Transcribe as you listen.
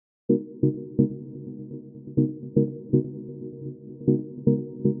Hello,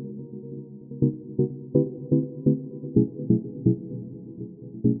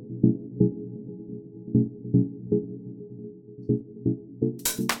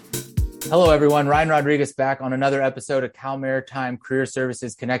 everyone. Ryan Rodriguez back on another episode of Cal Maritime Career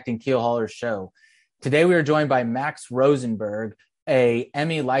Services Connecting Keel Haulers Show. Today, we are joined by Max Rosenberg, a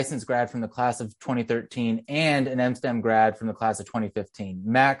ME license grad from the class of 2013 and an MSTEM grad from the class of 2015.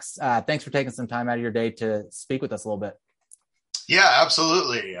 Max, thanks for taking some time out of your day to speak with us a little bit. Yeah,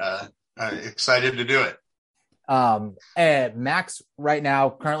 absolutely. Excited to do it. And Max right now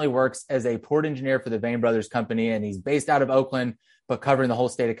currently works as a port engineer for the Vane Brothers company, and he's based out of Oakland, but covering the whole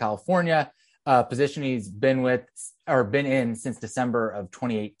state of California, position he's been in since December of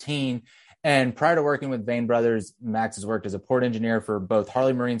 2018. And prior to working with Vane Brothers, Max has worked as a port engineer for both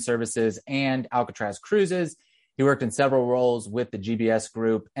Harley Marine Services and Alcatraz Cruises. He worked in several roles with the GBS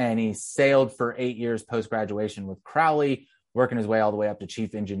group, and he sailed for 8 years post-graduation with Crowley, working his way all the way up to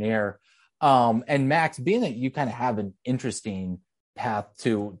chief engineer. And Max, being that you kind of have an interesting path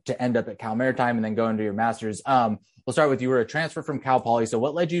to end up at Cal Maritime and then go into your master's, we'll start with, you were a transfer from Cal Poly. So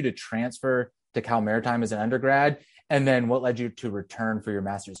what led you to transfer to Cal Maritime as an undergrad? And then what led you to return for your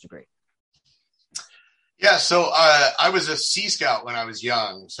master's degree? Yeah, so I was a Sea Scout when I was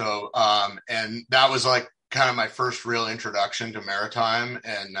young. So, and that was like kind of my first real introduction to maritime.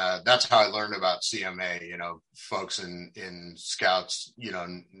 And that's how I learned about CMA, folks in Scouts,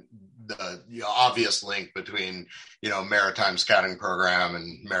 the obvious link between, maritime scouting program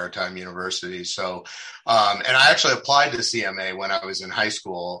and maritime university. So, and I actually applied to CMA when I was in high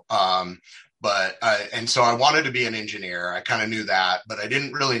school. And so I wanted to be an engineer. I kind of knew that, but I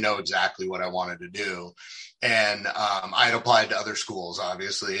didn't really know exactly what I wanted to do. And I had applied to other schools,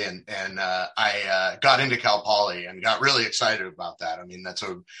 obviously, and I got into Cal Poly and got really excited about that. I mean, that's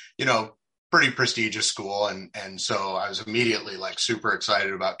a pretty prestigious school, and so I was immediately like super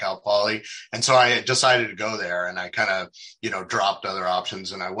excited about Cal Poly, and so I decided to go there, and I kind of dropped other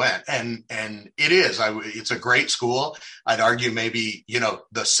options, and I went, and it's a great school. I'd argue maybe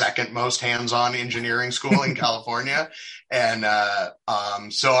the second most hands-on engineering school in California, and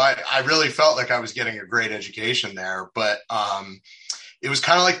so I really felt like I was getting a great education there, but it was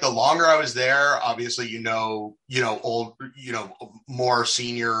kind of like the longer I was there, obviously, more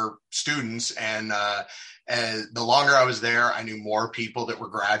senior students. And the longer I was there, I knew more people that were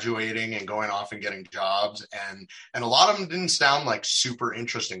graduating and going off and getting jobs. And a lot of them didn't sound like super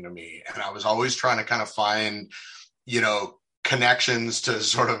interesting to me. And I was always trying to kind of find, connections to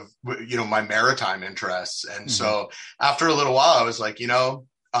sort of, my maritime interests. And so after a little while, I was like,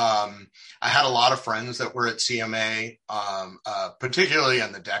 I had a lot of friends that were at CMA, particularly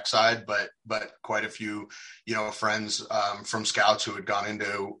on the deck side, but quite a few, friends from Scouts who had gone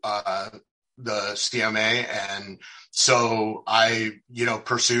into the CMA. And so I,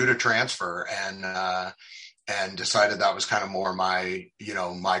 pursued a transfer and decided that was kind of more my,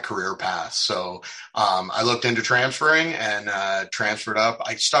 my career path. So I looked into transferring and transferred up.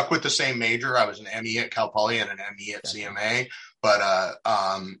 I stuck with the same major. I was an ME at Cal Poly and an ME at CMA. But,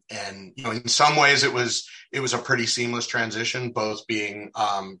 in some ways it was a pretty seamless transition, both being,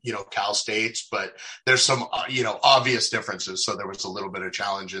 Cal States, but there's some, obvious differences. So there was a little bit of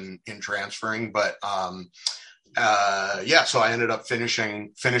challenge in transferring, but, so I ended up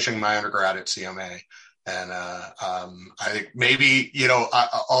finishing my undergrad at CMA. And, I think maybe,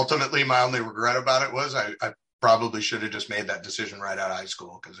 ultimately my only regret about it was I probably should have just made that decision right out of high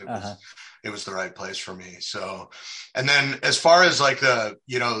school, because it was the right place for me. So, and then as far as like the,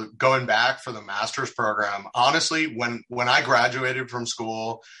 going back for the master's program, honestly, when I graduated from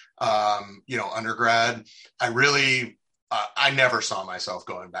school, undergrad, I really, I never saw myself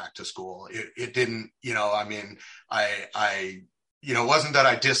going back to school. It didn't, it wasn't that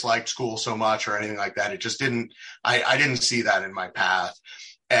I disliked school so much or anything like that. It just didn't, I didn't see that in my path.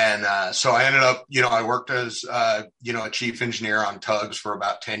 And so I ended up, I worked as, a chief engineer on tugs for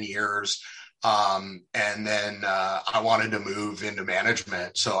about 10 years. And then I wanted to move into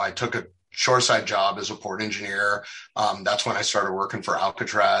management. So I took a shoreside job as a port engineer. That's when I started working for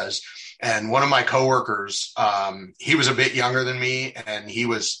Alcatraz. And one of my coworkers, he was a bit younger than me, and he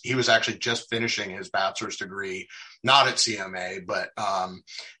was actually just finishing his bachelor's degree, not at CMA, but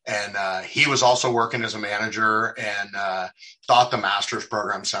he was also working as a manager, and thought the master's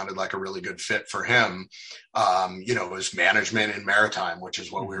program sounded like a really good fit for him. It was management in maritime, which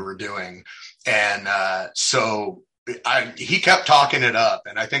is what we were doing, and so he kept talking it up,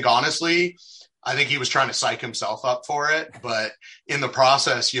 and I think honestly, I think he was trying to psych himself up for it, but in the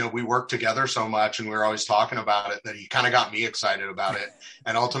process, we worked together so much and we were always talking about it that he kind of got me excited about it.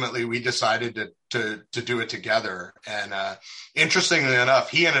 And ultimately we decided to do it together. And, interestingly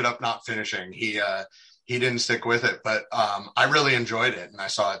enough, he ended up not finishing. He didn't stick with it, but, I really enjoyed it and I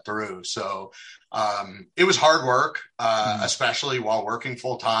saw it through. So, it was hard work, especially while working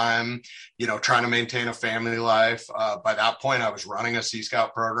full time, trying to maintain a family life. By that point, I was running a Sea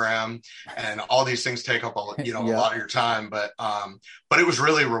Scout program and all these things take up a lot of your time, but it was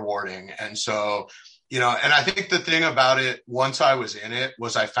really rewarding. And so, and I think the thing about it, once I was in it,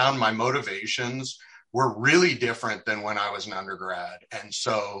 was I found my motivations were really different than when I was an undergrad. And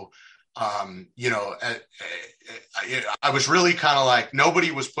so, I was really kind of like,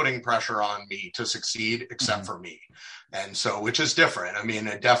 nobody was putting pressure on me to succeed except for me. And so, which is different. I mean,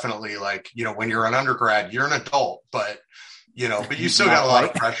 it definitely when you're an undergrad, you're an adult, but you still got a lot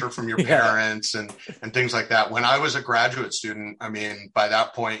of pressure from your parents and things like that. When I was a graduate student, I mean, by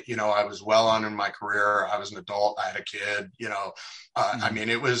that point, I was well on in my career. I was an adult. I had a kid, I mean,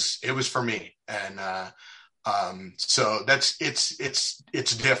 it was for me. And, so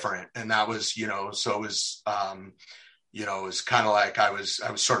it's different. And that was, so it was, it was kind of like I was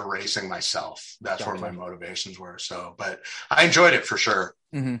sort of racing myself. That's where my motivations were. So, but I enjoyed it for sure.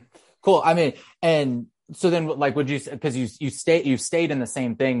 Mm-hmm. Cool. I mean, and so then would you, because you stayed in the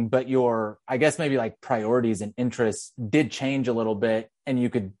same thing, but your, I guess maybe priorities and interests did change a little bit, and you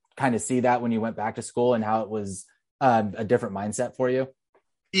could kind of see that when you went back to school and how it was a different mindset for you.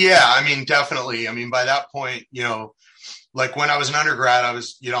 Yeah, I mean, definitely. I mean, by that point, when I was an undergrad, I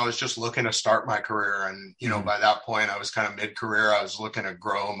was just looking to start my career. And, by that point, I was kind of mid-career. I was looking to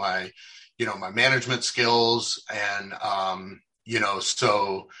grow my, my management skills. And,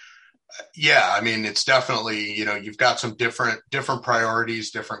 so, yeah, I mean, it's definitely, you've got some different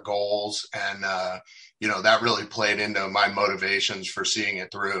priorities, different goals. And, that really played into my motivations for seeing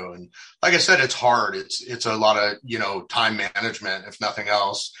it through. And like I said, it's hard. It's a lot of, time management, if nothing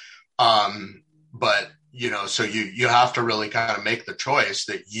else. But, so you have to really kind of make the choice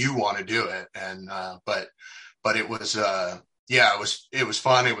that you want to do it. And, but it was, it was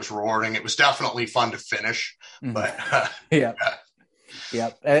fun. It was rewarding. It was definitely fun to finish, but yeah. Yeah.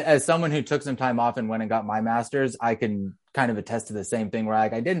 As someone who took some time off and went and got my master's, I can kind of attest to the same thing where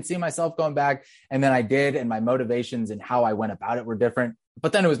I didn't see myself going back, and then I did, and my motivations and how I went about it were different.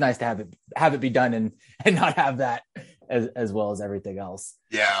 But then it was nice to have it be done and not have that as well as everything else.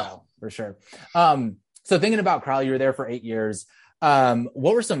 Yeah, so, for sure. So thinking about Crowley, you were there for 8 years. What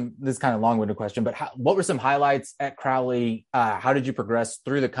were this is kind of a long-winded question, but what were some highlights at Crowley? How did you progress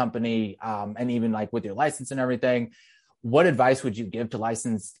through the company? And even with your license and everything, what advice would you give to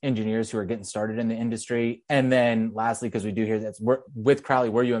licensed engineers who are getting started in the industry? And then lastly, because we do hear that with Crowley,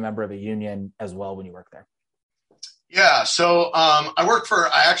 were you a member of a union as well when you worked there? Yeah. So, I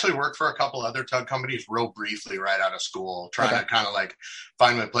actually worked for a couple other tug companies real briefly right out of school, trying to kind of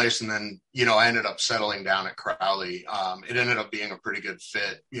find my place. And then, I ended up settling down at Crowley. It ended up being a pretty good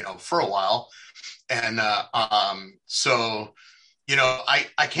fit, for a while. And, so,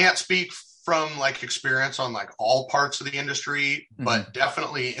 I can't speak from experience on all parts of the industry, but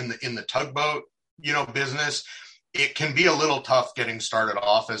definitely in the tugboat, business, it can be a little tough getting started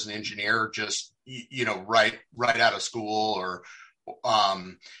off as an engineer, just, right out of school, or,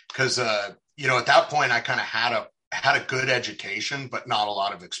 cause, at that point I kind of had a good education, but not a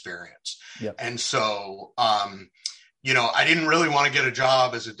lot of experience. Yep. And so, I didn't really want to get a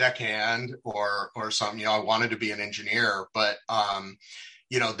job as a deckhand or something, I wanted to be an engineer, but,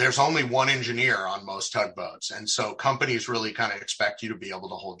 there's only one engineer on most tugboats. And so companies really kind of expect you to be able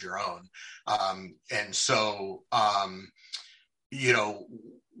to hold your own. And so,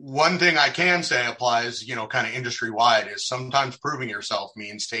 one thing I can say applies, kind of industry wide, is sometimes proving yourself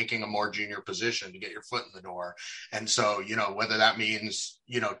means taking a more junior position to get your foot in the door. And so, whether that means,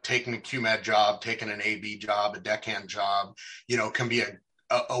 taking a QMed job, taking an AB job, a deckhand job, can be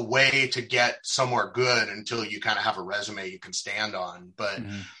a way to get somewhere good until you kind of have a resume you can stand on. But,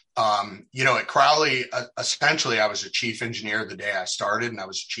 at Crowley, essentially I was a chief engineer the day I started, and I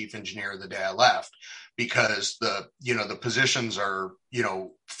was a chief engineer the day I left, because the positions are,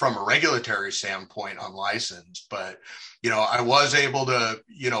 from a regulatory standpoint, unlicensed, but, I was able to,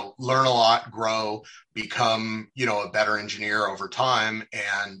 learn a lot, grow, become, a better engineer over time,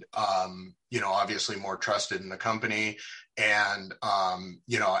 and, obviously more trusted in the company. And,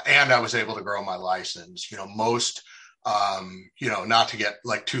 and I was able to grow my license, most, not to get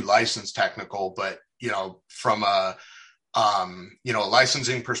too license technical, but, from a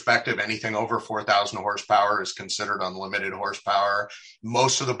licensing perspective, anything over 4,000 horsepower is considered unlimited horsepower.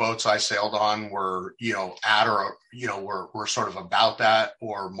 Most of the boats I sailed on were, at or, were sort of about that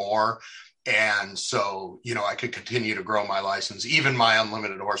or more. And so, I could continue to grow my license, even my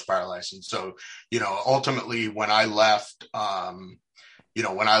unlimited horsepower license. So, ultimately when I left,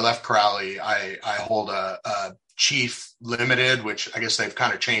 Crowley, I hold a Chief Limited, which I guess they've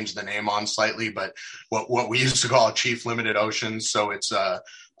kind of changed the name on slightly, but what we used to call a Chief Limited Oceans. So it's a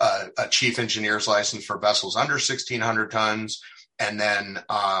chief engineer's license for vessels under 1,600 tons, and then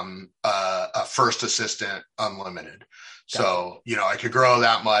a first assistant unlimited. So, I could grow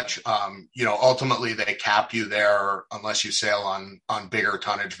that much. Ultimately they cap you there unless you sail on bigger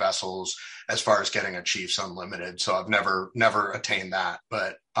tonnage vessels as far as getting a Chief's unlimited. So I've never attained that.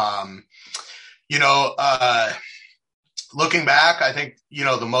 But, looking back, I think,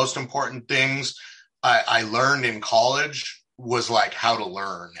 the most important things I learned in college was like how to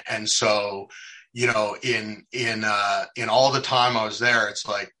learn. And so, in all the time I was there, it's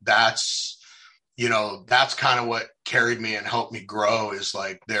like, that's kind of what carried me and helped me grow, is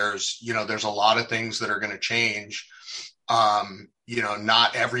like, there's a lot of things that are going to change.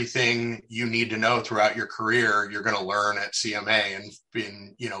 Not everything you need to know throughout your career, you're going to learn at CMA and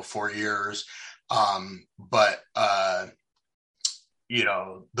in 4 years. But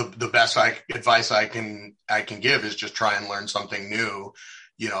the best advice I can give is just try and learn something new,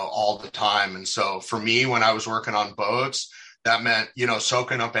 all the time. And so for me, when I was working on boats, that meant,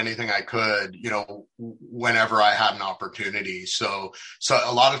 soaking up anything I could, whenever I had an opportunity. So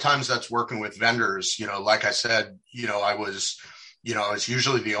a lot of times that's working with vendors, like I said, I was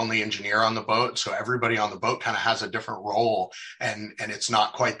usually the only engineer on the boat. So everybody on the boat kind of has a different role, and it's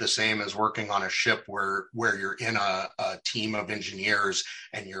not quite the same as working on a ship where you're in a team of engineers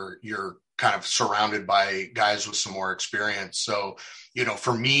and you're kind of surrounded by guys with some more experience. So,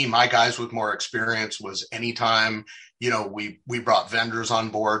 for me, my guys with more experience was anytime, we brought vendors on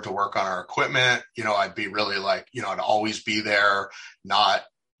board to work on our equipment, I'd be really like, I'd always be there, not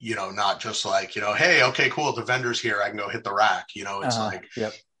just like, hey, okay, cool, the vendor's here, I can go hit the rack.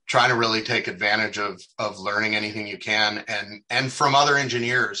 It's trying to really take advantage of learning anything you can. And from other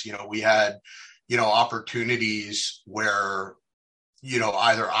engineers, we had, opportunities where,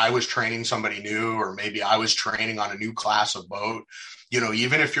 either I was training somebody new, or maybe I was training on a new class of boat.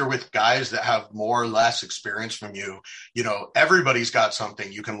 Even if you're with guys that have more or less experience from you, everybody's got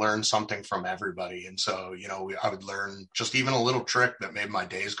something. You can learn something from everybody. And so, I would learn just even a little trick that made my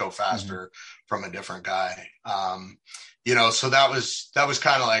days go faster from a different guy. So that was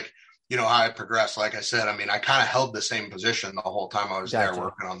kind of like, how I progressed. Like I said, I mean, I kind of held the same position the whole time I was there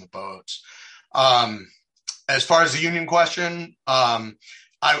working on the boats. As far as the union question,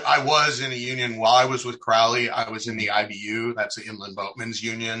 I was in a union while I was with Crowley. I was in the IBU, that's the Inland Boatmen's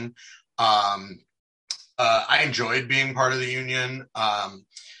Union. I enjoyed being part of the union.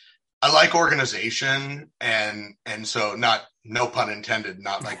 I like organization, and so no pun intended,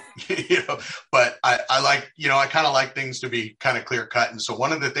 not like, but I like, I kind of like things to be kind of clear cut. And so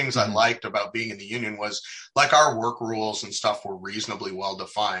one of the things I liked about being in the union was like our work rules and stuff were reasonably well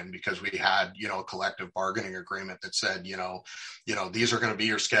defined, because we had, a collective bargaining agreement that said, these are going to be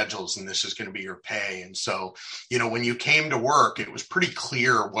your schedules and this is going to be your pay. And so, when you came to work, it was pretty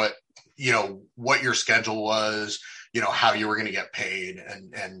clear what your schedule was, how you were going to get paid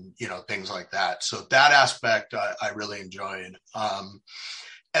and, things like that. So that aspect I really enjoyed.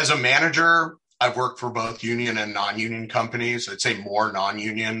 As a manager, I've worked for both union and non-union companies. I'd say more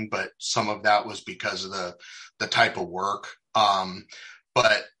non-union, but some of that was because of the type of work.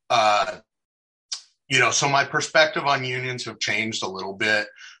 So my perspective on unions have changed a little bit.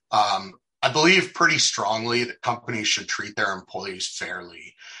 I believe pretty strongly that companies should treat their employees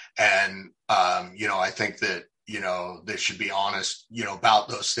fairly. And, I think that, they should be honest, about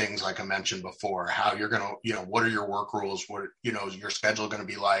those things. Like I mentioned before, how you're going to, what are your work rules? What, your schedule going to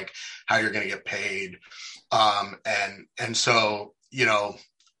be like, how you're going to get paid. And so,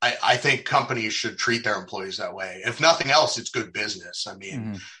 I think companies should treat their employees that way. If nothing else, it's good business. I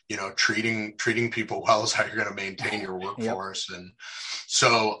mean, treating people well is how you're going to maintain your workforce. Yep. And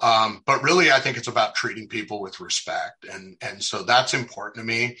so, but really, I think it's about treating people with respect. And so that's important to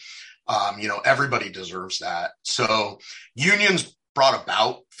me. Everybody deserves that. So unions brought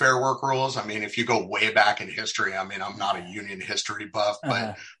about fair work rules. I mean, if you go way back in history, I mean, I'm not a union history buff,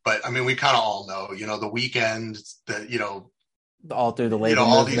 but I mean, we kind of all know, the weekend that, all through the labor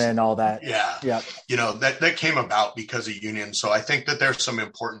movement, all that. Yeah. Yep. That came about because of unions. So I think that there's some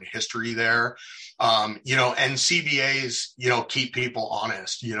important history there. And CBAs, keep people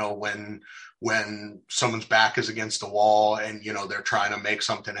honest, when someone's back is against the wall and, they're trying to make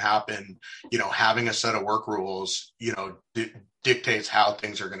something happen, having a set of work rules, dictates how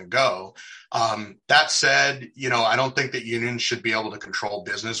things are going to go. That said, I don't think that unions should be able to control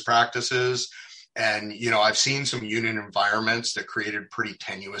business practices. And, I've seen some union environments that created pretty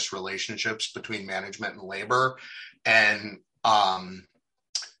tenuous relationships between management and labor. And,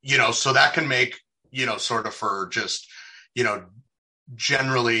 so that can make, sort of for just,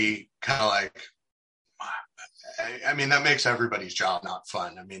 generally kind of like, that makes everybody's job not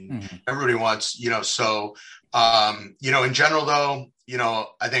fun. Everybody wants, so, in general though,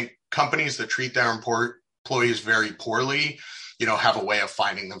 I think companies that treat their employees very poorly, have a way of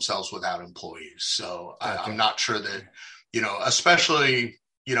finding themselves without employees. So gotcha. I'm not sure that, especially,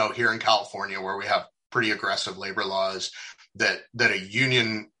 here in California where we have pretty aggressive labor laws, that a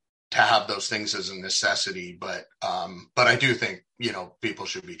union to have those things is a necessity. But I do think, people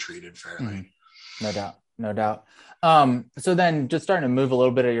should be treated fairly. No doubt. So then just starting to move a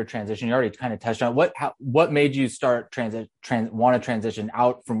little bit of your transition, you already kind of touched on what made you start want to transition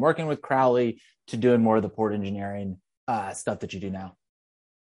out from working with Crowley to doing more of the port engineering stuff that you do now?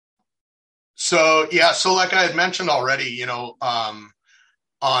 So like I had mentioned already,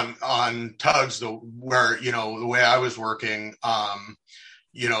 on tugs, the way I was working,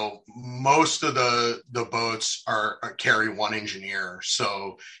 most of the boats are carry one engineer.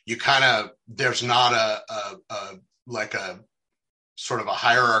 So you there's not a sort of a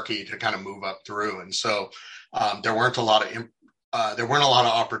hierarchy to kind of move up through. And so there weren't a lot of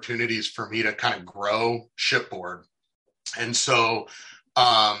opportunities for me to kind of grow shipboard. And so,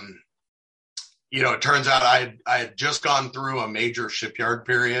 it turns out I had just gone through a major shipyard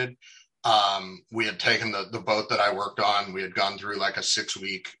period. We had taken the boat that I worked on. We had gone through like a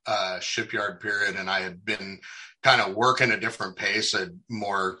 6-week shipyard period, and I had been kind of working a different pace,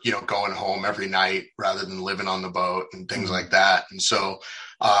 more, going home every night rather than living on the boat and things like that. And so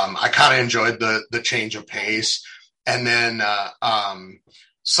I kind of enjoyed the change of pace. And then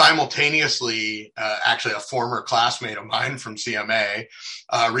simultaneously, actually a former classmate of mine from CMA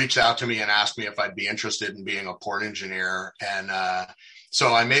reached out to me and asked me if I'd be interested in being a port engineer. And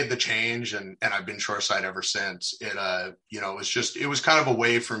so I made the change, and I've been shoreside ever since. It was kind of a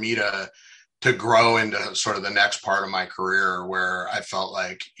way for me to grow into sort of the next part of my career, where I felt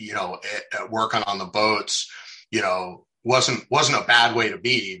like, working on the boats, wasn't a bad way to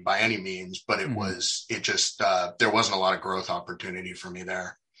be by any means, but there wasn't a lot of growth opportunity for me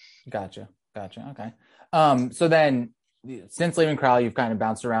there. Gotcha. Okay. So then since leaving Crowley, you've kind of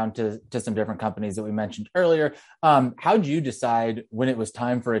bounced around to some different companies that we mentioned earlier. How did you decide when it was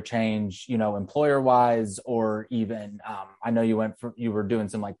time for a change, employer wise, or even, I know you were doing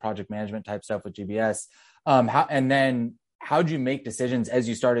some like project management type stuff with GBS. How'd you make decisions as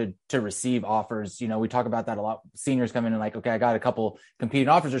you started to receive offers? We talk about that a lot. Seniors come in and like, okay, I got a couple competing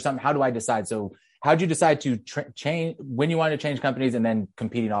offers or something. How do I decide? So how'd you decide to change when you wanted to change companies, and then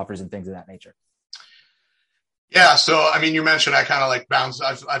competing offers and things of that nature? Yeah. So, you mentioned I kind of like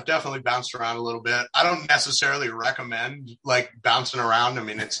I've definitely bounced around a little bit. I don't necessarily recommend like bouncing around.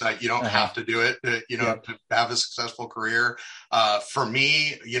 It's not, you don't have to do it, to have a successful career. For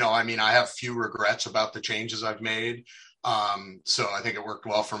me, I have few regrets about the changes I've made. So I think it worked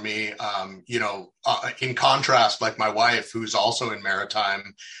well for me. In contrast, like my wife, who's also in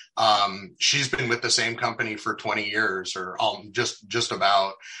maritime, she's been with the same company for 20 years or just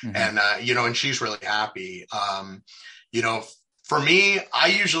about. Mm-hmm. And, and she's really happy. For me, I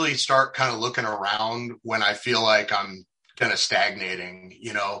usually start kind of looking around when I feel like I'm kind of stagnating.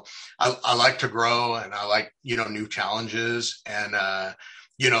 I like to grow, and I like, new challenges. And,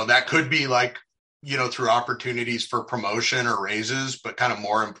 that could be like, through opportunities for promotion or raises, but kind of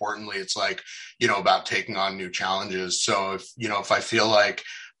more importantly, it's like, about taking on new challenges. So if I feel like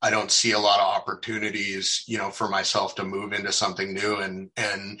I don't see a lot of opportunities, for myself to move into something new, and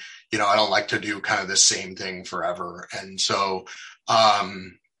I don't like to do kind of the same thing forever. And so,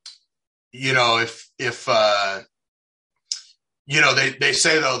 they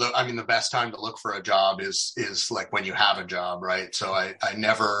say though that, the best time to look for a job is like when you have a job, right? So I've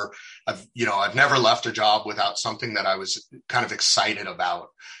never left a job without something that I was kind of excited about,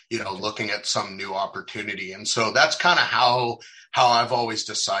 looking at some new opportunity. And so that's kind of how I've always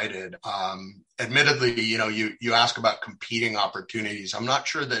decided. Admittedly, you ask about competing opportunities. I'm not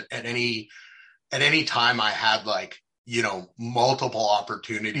sure that at any time I had like, multiple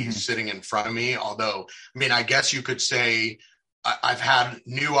opportunities sitting in front of me. Although, I guess you could say I've had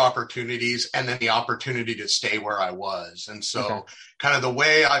new opportunities and then the opportunity to stay where I was. And so kind of the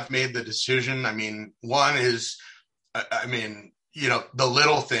way I've made the decision, one is, the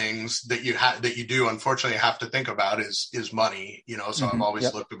little things that you do unfortunately have to think about is money, so I've always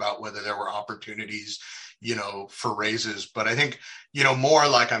Yep. looked about whether there were opportunities, for raises. But I think, more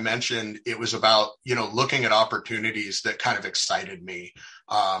like I mentioned, it was about, looking at opportunities that kind of excited me.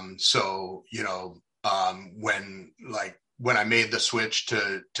 When I made the switch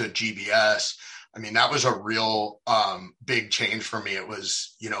to GBS, I mean, that was a real big change for me. It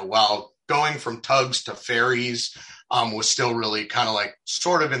was, while going from tugs to ferries was still really kind of like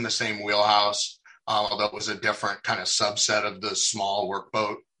sort of in the same wheelhouse, although it was a different kind of subset of the small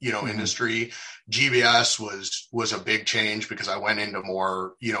workboat, industry. GBS was a big change because I went into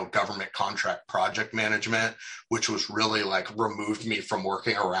more, government contract project management, which was really like removed me from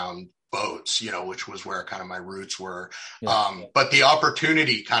working around boats, which was where kind of my roots were. Yeah. But the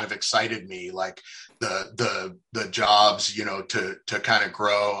opportunity kind of excited me, like the jobs, to kind of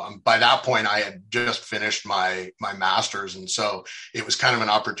grow. By that point, I had just finished my master's. And so it was kind of an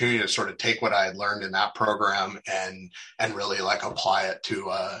opportunity to sort of take what I had learned in that program and really like apply it to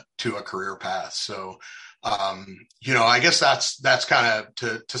a career path. So, I guess that's kind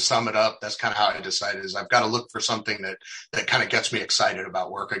of to sum it up. That's kind of how I decided is I've got to look for something that kind of gets me excited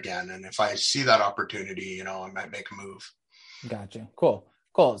about work again. And if I see that opportunity, I might make a move. Gotcha. Cool.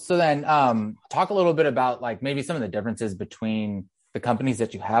 So then, talk a little bit about like maybe some of the differences between the companies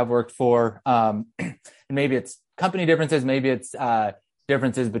that you have worked for. And maybe it's company differences, maybe it's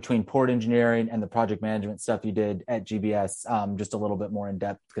differences between port engineering and the project management stuff you did at GBS, just a little bit more in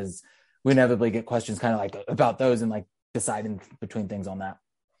depth, because we inevitably get questions kind of like about those and like deciding between things on that.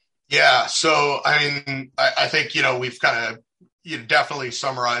 Yeah. So, I mean, I think, we've kind of, definitely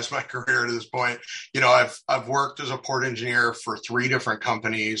summarized my career to this point. I've worked as a port engineer for 3 different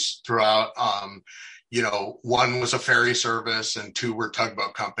companies throughout. One was a ferry service and 2 were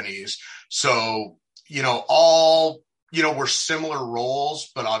tugboat companies. So, all, were similar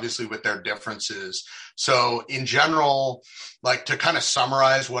roles, but obviously with their differences. So in general, like to kind of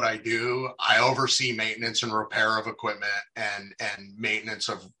summarize what I do, I oversee maintenance and repair of equipment and maintenance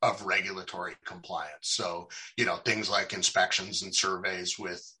of regulatory compliance. So, things like inspections and surveys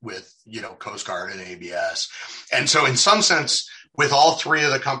with Coast Guard and ABS. And so in some sense, with all 3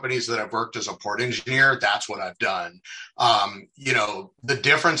 of the companies that I've worked as a port engineer, that's what I've done. The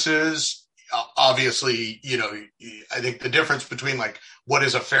differences, obviously, I think the difference between like what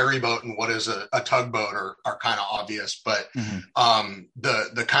is a ferry boat and what is a tugboat are kind of obvious, but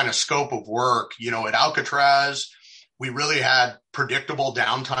the kind of scope of work, at Alcatraz, we really had predictable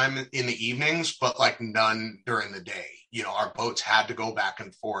downtime in the evenings, but like none during the day. Our boats had to go back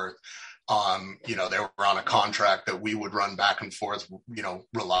and forth. They were on a contract that we would run back and forth,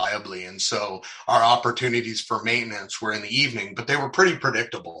 reliably. And so our opportunities for maintenance were in the evening, but they were pretty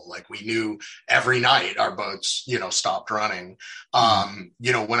predictable. Like we knew every night our boats, stopped running.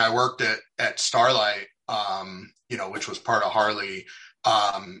 When I worked at Starlight, which was part of Harley,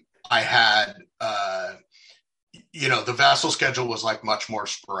 I had, the vessel schedule was like much more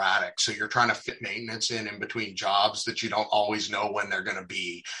sporadic. So you're trying to fit maintenance in between jobs that you don't always know when they're going to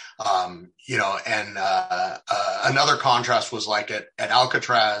be, another contrast was like at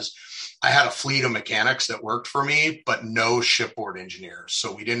Alcatraz, I had a fleet of mechanics that worked for me, but no shipboard engineers.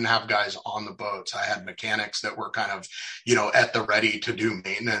 So we didn't have guys on the boats. I had mechanics that were kind of, at the ready to do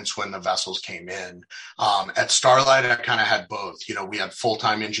maintenance when the vessels came in. At Starlight, I kind of had both. We had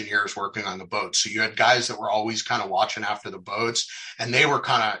full-time engineers working on the boats. So you had guys that were always kind of watching after the boats, and they were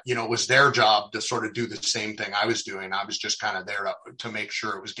kind of, it was their job to sort of do the same thing I was doing. I was just kind of there to make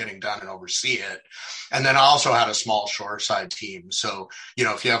sure it was getting done and oversee it. And then I also had a small shoreside team. So,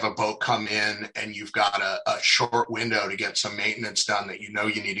 if you have a boat come in and you've got a short window to get some maintenance done that you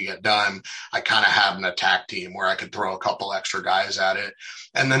need to get done, I kind of had an attack team where I could throw a couple extra guys at it.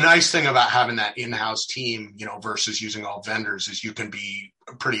 And the nice thing about having that in-house team, versus using all vendors is you can be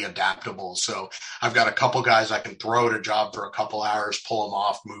pretty adaptable. So I've got a couple guys I can throw at a job for a couple hours, pull them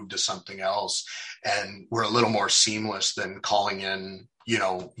off, move to something else. And we're a little more seamless than calling in,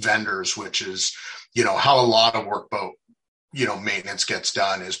 vendors, which is, how a lot of workboat maintenance gets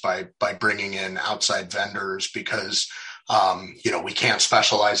done is by bringing in outside vendors because, we can't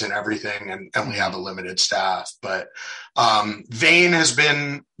specialize in everything and we have a limited staff. But Vane has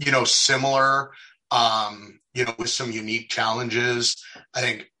been, similar, with some unique challenges. I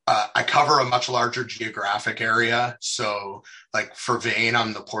think I cover a much larger geographic area. So like for Vane,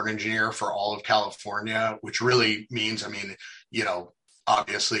 I'm the port engineer for all of California, which really means,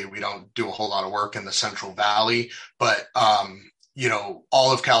 obviously we don't do a whole lot of work in the Central Valley, but,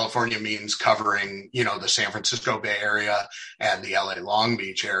 all of California means covering, the San Francisco Bay Area and the LA Long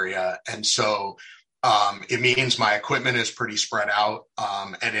Beach area. And so, It means my equipment is pretty spread out.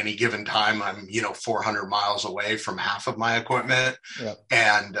 At any given time, I'm, 400 miles away from half of my equipment. Yep.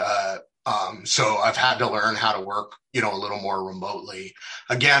 And so I've had to learn how to work, a little more remotely.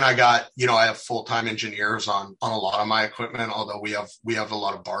 Again, I have full-time engineers on a lot of my equipment, although we have a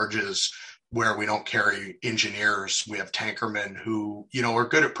lot of barges where we don't carry engineers. We have tankermen who, are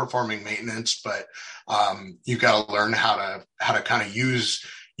good at performing maintenance, but you've got to learn how to kind of use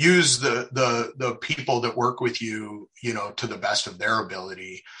the people that work with you, to the best of their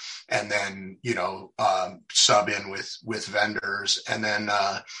ability. And then, sub in with vendors. And then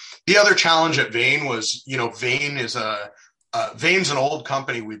the other challenge at Vane was, Vane's an old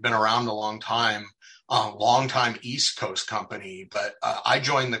company. We've been around a long time East Coast company, but I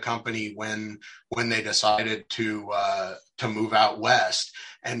joined the company when they decided to move out west.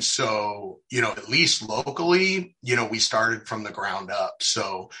 And so, at least locally, we started from the ground up.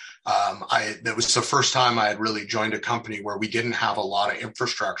 So that was the first time I had really joined a company where we didn't have a lot of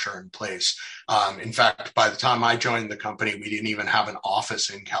infrastructure in place. In fact, by the time I joined the company, we didn't even have an office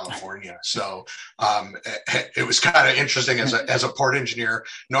in California. So it was kind of interesting as a port engineer.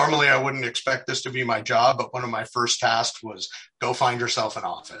 Normally, I wouldn't expect this to be my job, but one of my first tasks was go find yourself an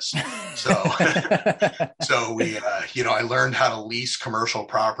office. So, I learned how to lease commercial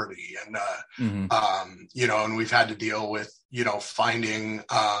property, and and we've had to deal with finding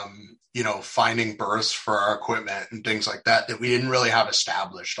berths for our equipment and things like that we didn't really have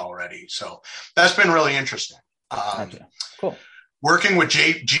established already. So that's been really interesting. Gotcha. Cool. Working with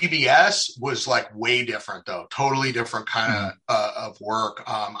GBS was like way different though, totally different kind of work.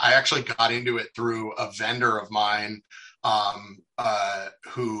 I actually got into it through a vendor of mine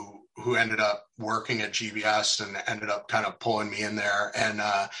who ended up working at GBS and ended up kind of pulling me in there. And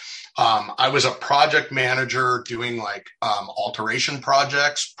I was a project manager doing like alteration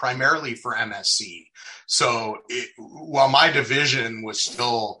projects primarily for MSC. So while my division was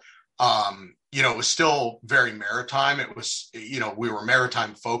still, it was still very maritime. It was, we were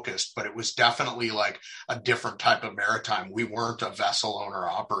maritime focused, but it was definitely like a different type of maritime. We weren't a vessel owner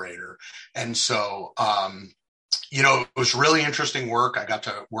operator. And so, it was really interesting work. I got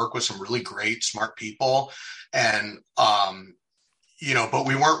to work with some really great, smart people, and, but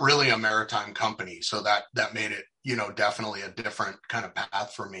we weren't really a maritime company. So that made it, definitely a different kind of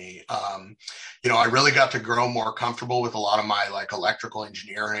path for me. I really got to grow more comfortable with a lot of my like electrical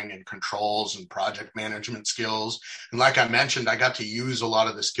engineering and controls and project management skills. And like I mentioned, I got to use a lot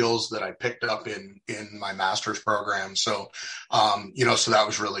of the skills that I picked up in my master's program. So, so that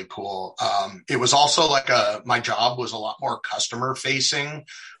was really cool. It was also like my job was a lot more customer facing,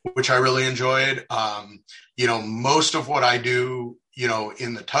 which I really enjoyed. Most of what I do,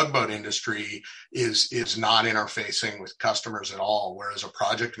 in the tugboat industry is not interfacing with customers at all. Whereas a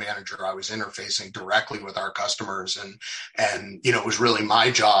project manager, I was interfacing directly with our customers, and it was really my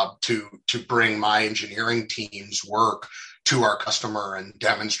job to bring my engineering team's work to our customer and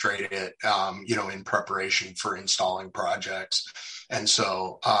demonstrate it, in preparation for installing projects. And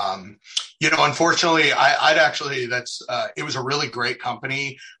so, unfortunately, it was a really great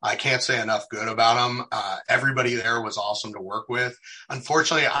company. I can't say enough good about them. Everybody there was awesome to work with.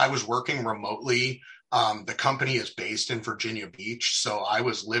 Unfortunately, I was working remotely. The company is based in Virginia Beach. So I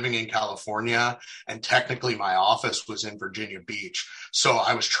was living in California, and technically my office was in Virginia Beach. So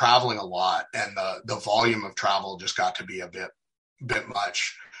I was traveling a lot, and the volume of travel just got to be a bit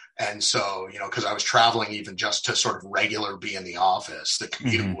much. And so, because I was traveling even just to sort of regular be in the office, the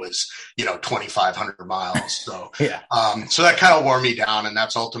commute was, 2,500 miles. So, so that kind of wore me down. And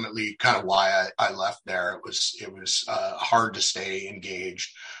that's ultimately kind of why I left there. It was hard to stay engaged.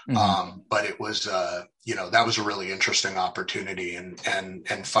 But it was, that was a really interesting opportunity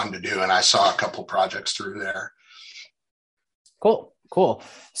and fun to do. And I saw a couple projects through there. Cool.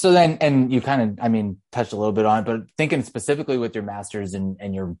 So then, and you kind of, touched a little bit on it, but thinking specifically with your master's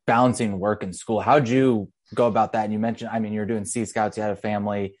and you're balancing work and school, how'd you go about that? And you mentioned, you're doing Sea Scouts, you had a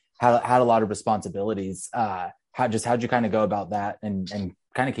family, had a lot of responsibilities. How'd you kind of go about that and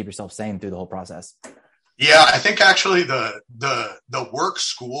kind of keep yourself sane through the whole process? Yeah, I think actually the work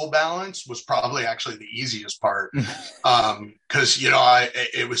school balance was probably actually the easiest part. Cause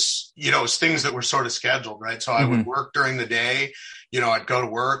it was things that were sort of scheduled, right? So I would work during the day, I'd go to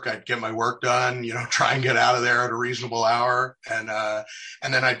work, I'd get my work done, try and get out of there at a reasonable hour. And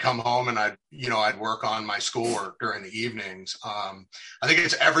then I'd come home and I'd work on my schoolwork during the evenings. I think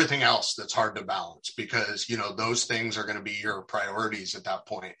it's everything else that's hard to balance because, those things are going to be your priorities at that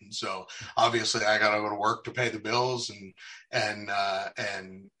point. And so obviously I got to go to work to pay the bills and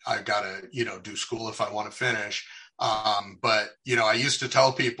I got to, do school if I want to finish. But, I used to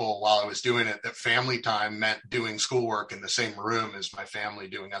tell people while I was doing it that family time meant doing schoolwork in the same room as my family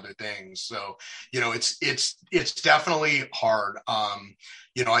doing other things. So, it's definitely hard.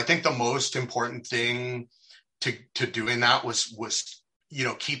 I think the most important thing to doing that was,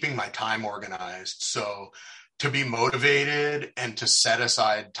 keeping my time organized. So to be motivated and to set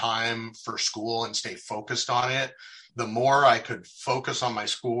aside time for school and stay focused on it, the more I could focus on my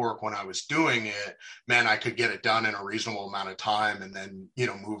schoolwork when I was doing it, man, I could get it done in a reasonable amount of time and then,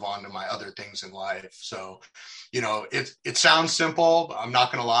 move on to my other things in life. So, it sounds simple. I'm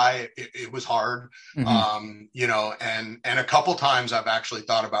not going to lie. It was hard. And a couple times I've actually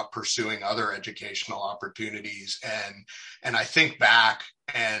thought about pursuing other educational opportunities. And I think back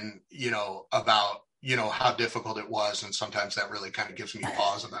and, about, how difficult it was. And sometimes that really kind of gives me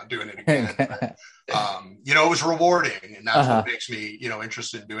pause about doing it again. But, it was rewarding, and that's what makes me,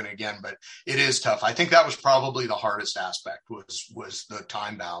 interested in doing it again. But it is tough. I think that was probably the hardest aspect was the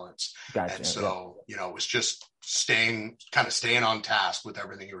time balance. Gotcha, and so, it was just staying on task with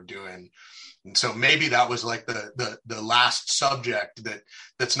everything you were doing. And so maybe that was like the last subject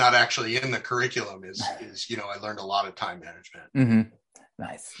that's not actually in the curriculum is, I learned a lot of time management. Mm-hmm.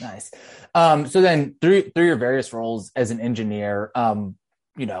 Nice. So then through your various roles as an engineer,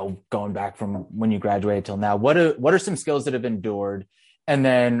 going back from when you graduated till now, what are some skills that have endured? And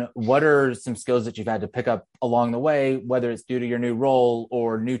then what are some skills that you've had to pick up along the way, whether it's due to your new role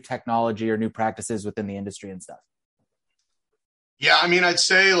or new technology or new practices within the industry and stuff? Yeah. I mean, I'd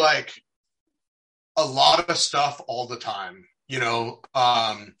say like a lot of stuff all the time,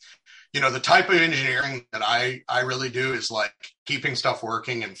 the type of engineering that I really do is like keeping stuff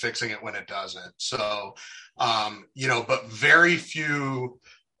working and fixing it when it doesn't. So, but very few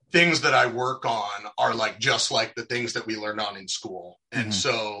things that I work on are like, just like the things that we learned on in school. And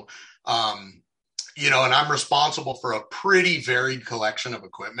so, and I'm responsible for a pretty varied collection of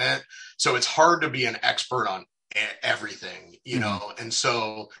equipment. So it's hard to be an expert on everything, and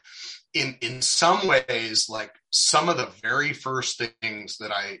so in some ways, like some of the very first things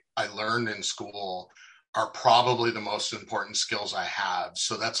that I learned in school are probably the most important skills I have.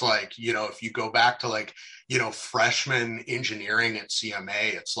 So that's like, if you go back to like, freshman engineering at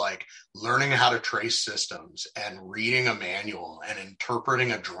CMA, it's like learning how to trace systems and reading a manual and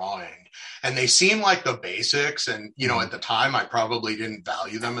interpreting a drawing. And they seem like the basics. And, at the time, I probably didn't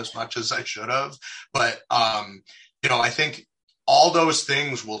value them as much as I should have. But, I think all those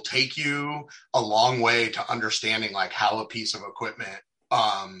things will take you a long way to understanding like how a piece of equipment,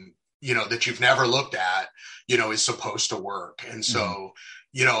 that you've never looked at, is supposed to work. And so,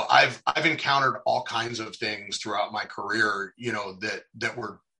 I've encountered all kinds of things throughout my career, that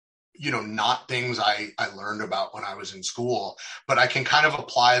were, not things I learned about when I was in school, but I can kind of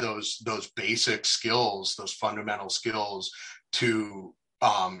apply those basic skills, those fundamental skills to,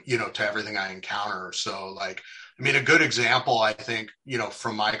 to everything I encounter. So like, I mean, a good example, I think,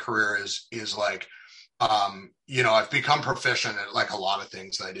 from my career is like, I've become proficient at like a lot of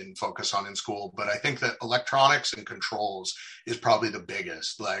things that I didn't focus on in school, but I think that electronics and controls is probably the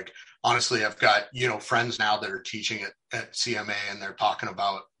biggest. Like, honestly, I've got, friends now that are teaching at CMA and they're talking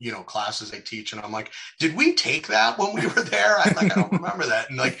about, classes they teach. And I'm like, did we take that when we were there? I don't remember that.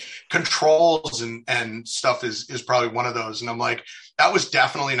 And like controls and stuff is probably one of those. And I'm like, that was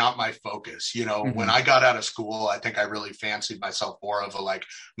definitely not my focus. When I got out of school, I think I really fancied myself more of a like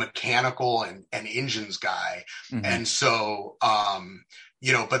mechanical and engines guy. And so,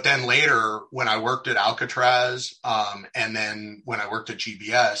 but then later when I worked at Alcatraz, and then when I worked at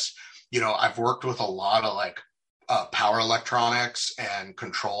GBS, I've worked with a lot of like power electronics and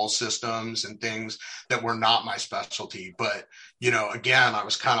control systems and things that were not my specialty. But, again, I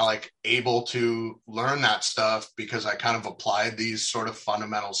was kind of like able to learn that stuff because I kind of applied these sort of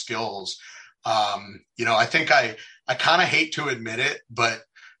fundamental skills. I think I kind of hate to admit it, but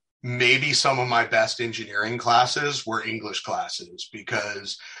maybe some of my best engineering classes were English classes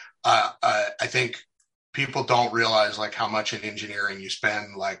because I think people don't realize like how much in engineering you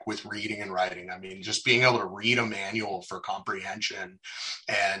spend like with reading and writing. I mean, just being able to read a manual for comprehension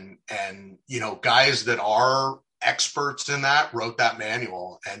and guys that are experts in that wrote that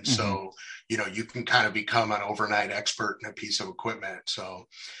manual. And so, you can kind of become an overnight expert in a piece of equipment. So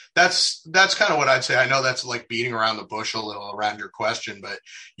that's kind of what I'd say. I know that's like beating around the bush a little around your question, but,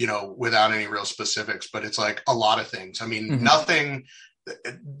 without any real specifics, but it's like a lot of things. I mean, nothing,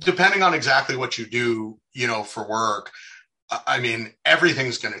 depending on exactly what you do, for work, I mean,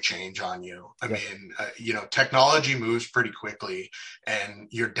 everything's going to change on you. I mean, technology moves pretty quickly, and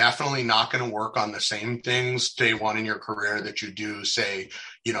you're definitely not going to work on the same things day one in your career that you do, say,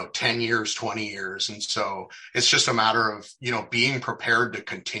 10 years, 20 years. And so it's just a matter of, being prepared to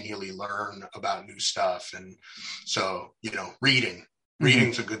continually learn about new stuff. And so,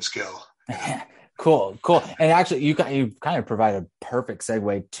 reading's a good skill. Yeah. Cool. And actually, you kind of provide a perfect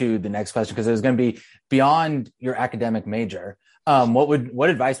segue to the next question, because it was going to be beyond your academic major.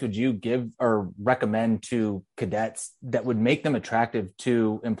 What advice would you give or recommend to cadets that would make them attractive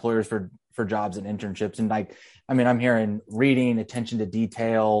to employers for jobs and internships? And I'm hearing reading, attention to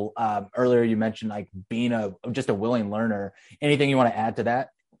detail. Earlier you mentioned being just a willing learner. Anything you want to add to that?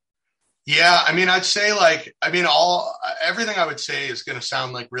 Yeah, I'd say everything I would say is going to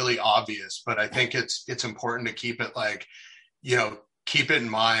sound really obvious, but I think it's important to keep it keep it in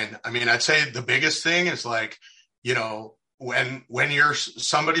mind. I'd say the biggest thing is when you're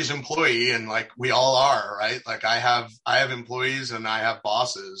somebody's employee, and we all are, right? I have employees and I have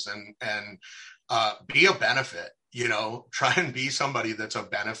bosses, and be a benefit, try and be somebody that's a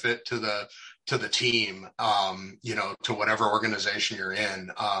benefit to the team, to whatever organization you're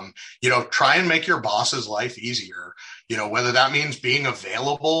in. Try and make your boss's life easier, whether that means being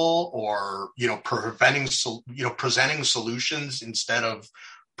available or, presenting solutions instead of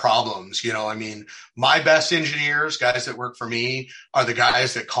problems. My best engineers, guys that work for me, are the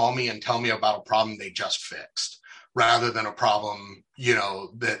guys that call me and tell me about a problem they just fixed, rather than a problem,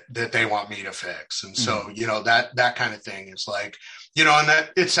 that they want me to fix. And so, that kind of thing is and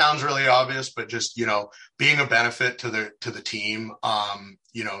that it sounds really obvious, but just, being a benefit to the team,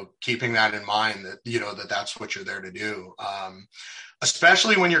 keeping that in mind that that's what you're there to do.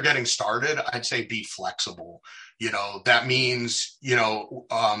 Especially when you're getting started, I'd say be flexible. That means,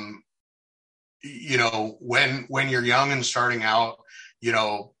 when you're young and starting out,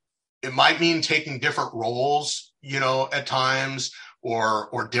 it might mean taking different roles, at times,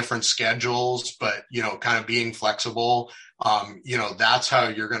 or different schedules, but, kind of being flexible. That's how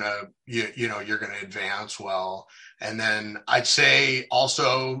you're going to, you're going to advance well. And then I'd say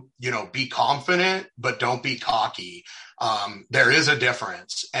also, be confident, but don't be cocky. There is a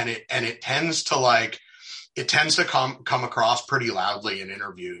difference, and it tends to come across pretty loudly in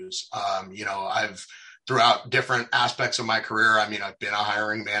interviews. I've, throughout different aspects of my career, I've been a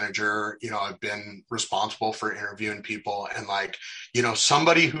hiring manager, I've been responsible for interviewing people, and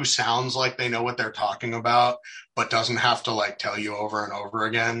somebody who sounds like they know what they're talking about, but doesn't have to tell you over and over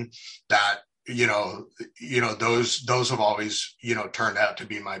again that, those have always, turned out to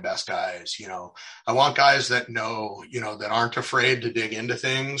be my best guys. I want guys that know, that aren't afraid to dig into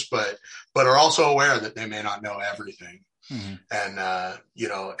things, but are also aware that they may not know everything. Mm-hmm. And,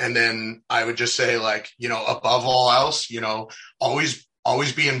 and then I would just say above all else, always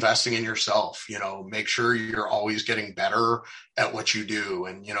be investing in yourself, make sure you're always getting better at what you do.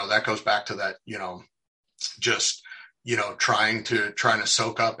 And, that goes back to that, just, trying to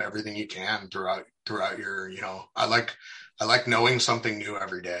soak up everything you can throughout your, I like knowing something new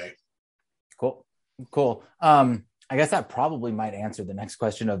every day. Cool. I guess that probably might answer the next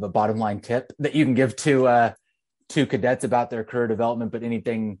question of a bottom line tip that you can give to cadets about their career development, but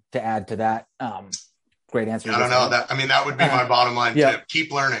anything to add to that? Great answer. I don't know that. That would be my bottom line tip.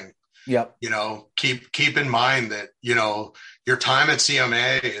 Keep learning. Yep. Keep in mind that, your time at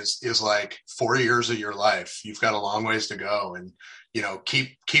CMA is 4 years of your life. You've got a long ways to go, and,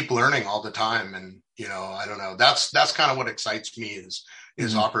 keep learning all the time. And, I don't know, that's kind of what excites me is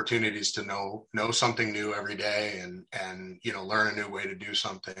mm-hmm. opportunities to know something new every day, and, learn a new way to do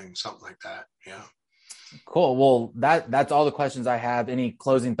something like that. Yeah. Cool. Well, that's all the questions I have. Any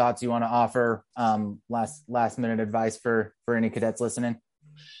closing thoughts you want to offer? Last minute advice for any cadets listening?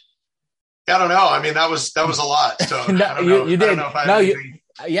 I don't know. That was a lot. So no, you did.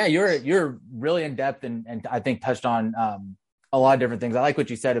 You're really in depth and I think touched on a lot of different things. I like what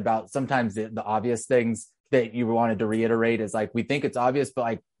you said about sometimes the obvious things that you wanted to reiterate is we think it's obvious,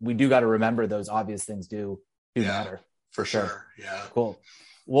 but we do got to remember those obvious things do matter. For sure. Yeah. Cool.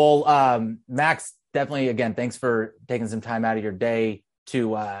 Well, Max, definitely, again, thanks for taking some time out of your day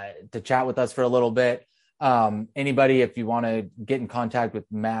to chat with us for a little bit. Anybody, if you want to get in contact with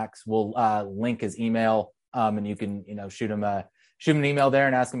Max, we'll link his email, and you can shoot him an email there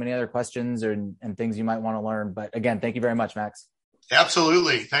and ask him any other questions and things you might want to learn. But again, thank you very much, Max.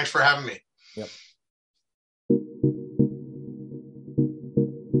 Absolutely. Thanks for having me. Yep.